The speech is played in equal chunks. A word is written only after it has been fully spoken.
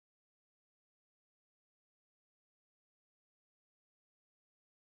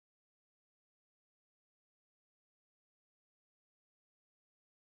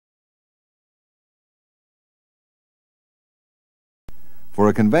For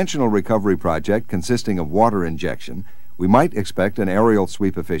a conventional recovery project consisting of water injection, we might expect an aerial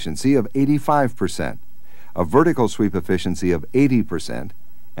sweep efficiency of 85%, a vertical sweep efficiency of 80%,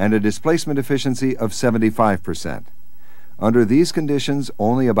 and a displacement efficiency of 75%. Under these conditions,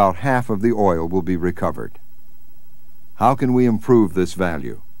 only about half of the oil will be recovered. How can we improve this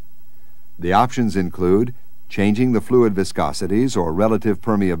value? The options include changing the fluid viscosities or relative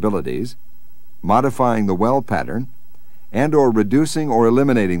permeabilities, modifying the well pattern, and/or reducing or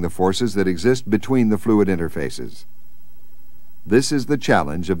eliminating the forces that exist between the fluid interfaces. This is the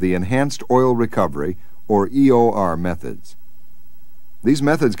challenge of the enhanced oil recovery or EOR methods. These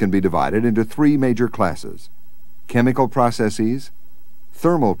methods can be divided into three major classes: chemical processes,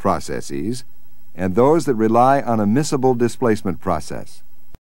 thermal processes, and those that rely on a miscible displacement process.